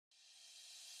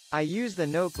I use the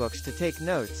notebooks to take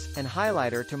notes, and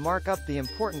highlighter to mark up the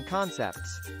important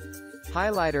concepts.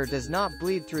 Highlighter does not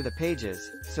bleed through the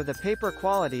pages, so the paper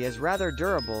quality is rather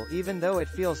durable even though it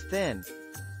feels thin.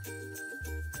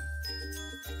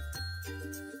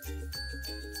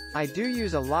 I do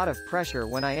use a lot of pressure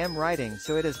when I am writing,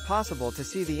 so it is possible to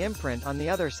see the imprint on the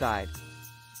other side.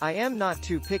 I am not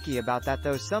too picky about that,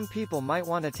 though some people might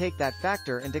want to take that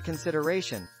factor into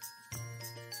consideration.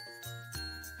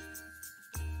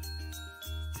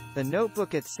 The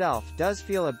notebook itself does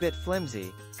feel a bit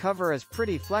flimsy, cover is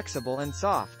pretty flexible and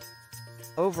soft.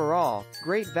 Overall,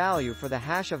 great value for the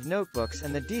hash of notebooks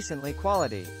and the decently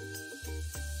quality.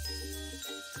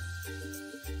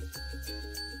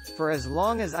 For as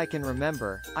long as I can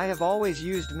remember, I have always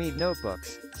used Mead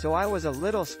notebooks, so I was a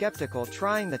little skeptical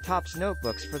trying the Topps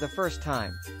notebooks for the first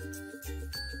time.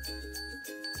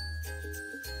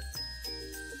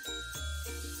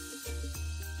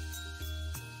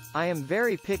 I am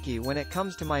very picky when it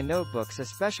comes to my notebooks,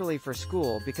 especially for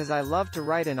school, because I love to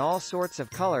write in all sorts of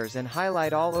colors and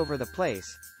highlight all over the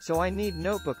place, so I need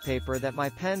notebook paper that my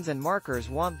pens and markers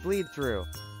won't bleed through.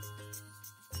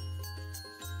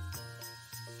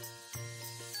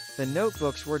 The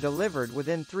notebooks were delivered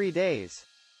within 3 days.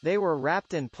 They were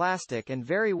wrapped in plastic and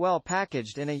very well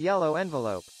packaged in a yellow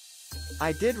envelope.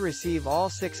 I did receive all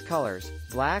 6 colors: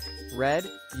 black, red,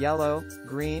 yellow,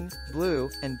 green, blue,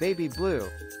 and baby blue,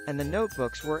 and the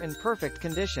notebooks were in perfect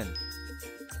condition.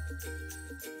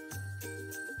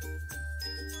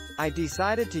 I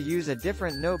decided to use a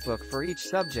different notebook for each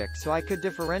subject so I could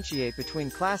differentiate between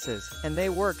classes, and they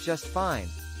work just fine.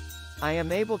 I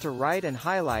am able to write and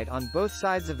highlight on both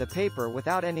sides of the paper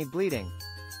without any bleeding.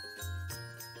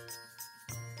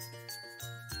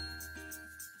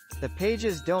 The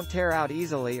pages don't tear out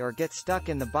easily or get stuck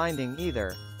in the binding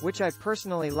either, which I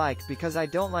personally like because I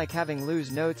don't like having loose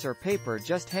notes or paper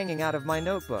just hanging out of my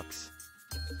notebooks.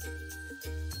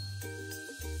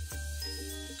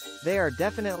 They are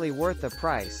definitely worth the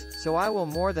price, so I will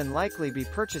more than likely be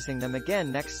purchasing them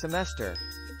again next semester.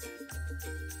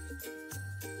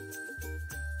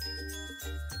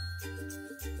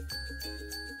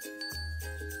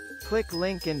 Click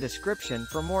link in description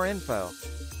for more info.